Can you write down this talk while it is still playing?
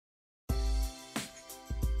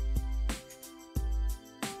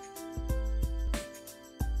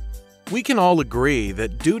We can all agree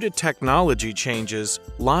that due to technology changes,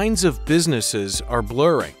 lines of businesses are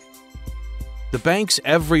blurring. The bank's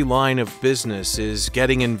every line of business is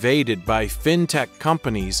getting invaded by fintech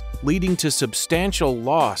companies, leading to substantial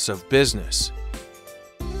loss of business.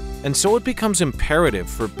 And so it becomes imperative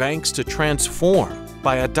for banks to transform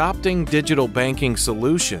by adopting digital banking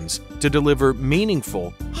solutions to deliver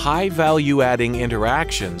meaningful, high-value-adding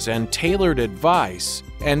interactions and tailored advice,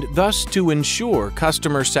 and thus to ensure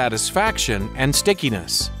customer satisfaction and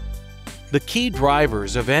stickiness. The key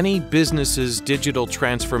drivers of any business's digital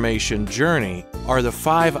transformation journey are the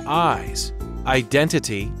 5 I's: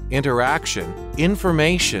 identity, interaction,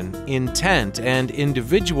 information, intent, and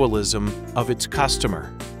individualism of its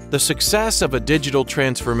customer. The success of a digital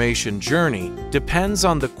transformation journey depends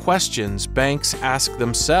on the questions banks ask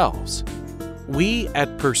themselves. We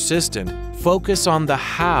at Persistent focus on the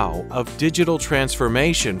how of digital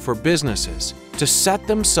transformation for businesses to set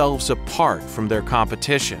themselves apart from their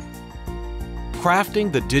competition.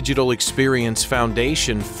 Crafting the digital experience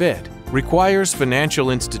foundation fit requires financial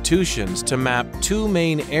institutions to map 2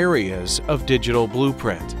 main areas of digital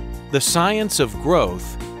blueprint: the science of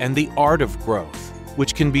growth and the art of growth,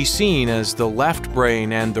 which can be seen as the left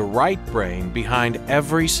brain and the right brain behind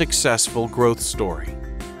every successful growth story.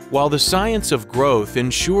 While the science of growth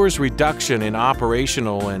ensures reduction in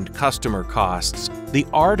operational and customer costs, the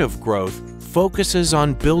art of growth focuses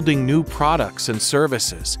on building new products and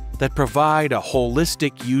services that provide a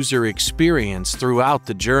holistic user experience throughout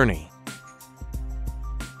the journey.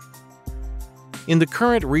 In the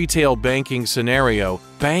current retail banking scenario,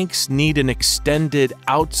 banks need an extended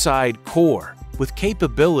outside core with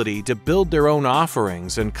capability to build their own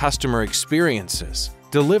offerings and customer experiences,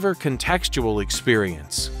 deliver contextual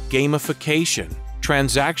experience, gamification,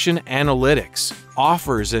 transaction analytics,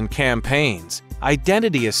 offers and campaigns,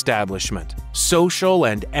 identity establishment, social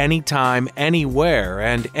and anytime, anywhere,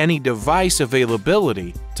 and any device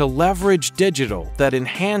availability to leverage digital that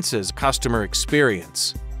enhances customer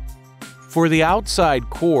experience. For the outside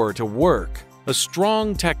core to work, a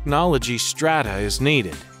strong technology strata is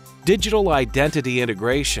needed. Digital identity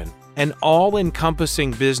integration, an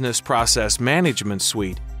all-encompassing business process management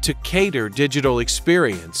suite to cater digital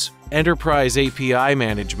experience, enterprise API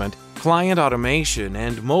management, client automation,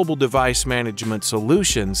 and mobile device management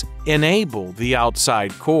solutions enable the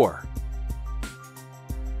outside core.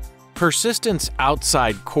 Persistent's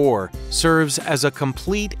outside core serves as a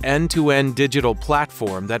complete end-to-end digital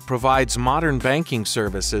platform that provides modern banking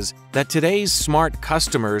services that today's smart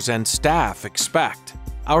customers and staff expect.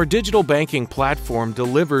 Our digital banking platform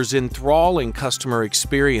delivers enthralling customer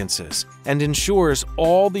experiences and ensures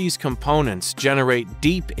all these components generate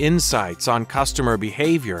deep insights on customer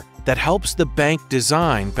behavior that helps the bank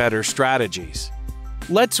design better strategies.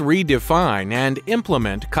 Let's redefine and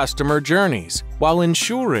implement customer journeys while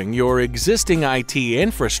ensuring your existing IT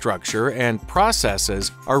infrastructure and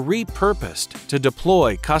processes are repurposed to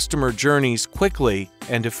deploy customer journeys quickly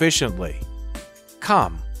and efficiently.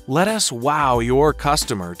 Come, let us wow your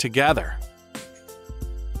customer together.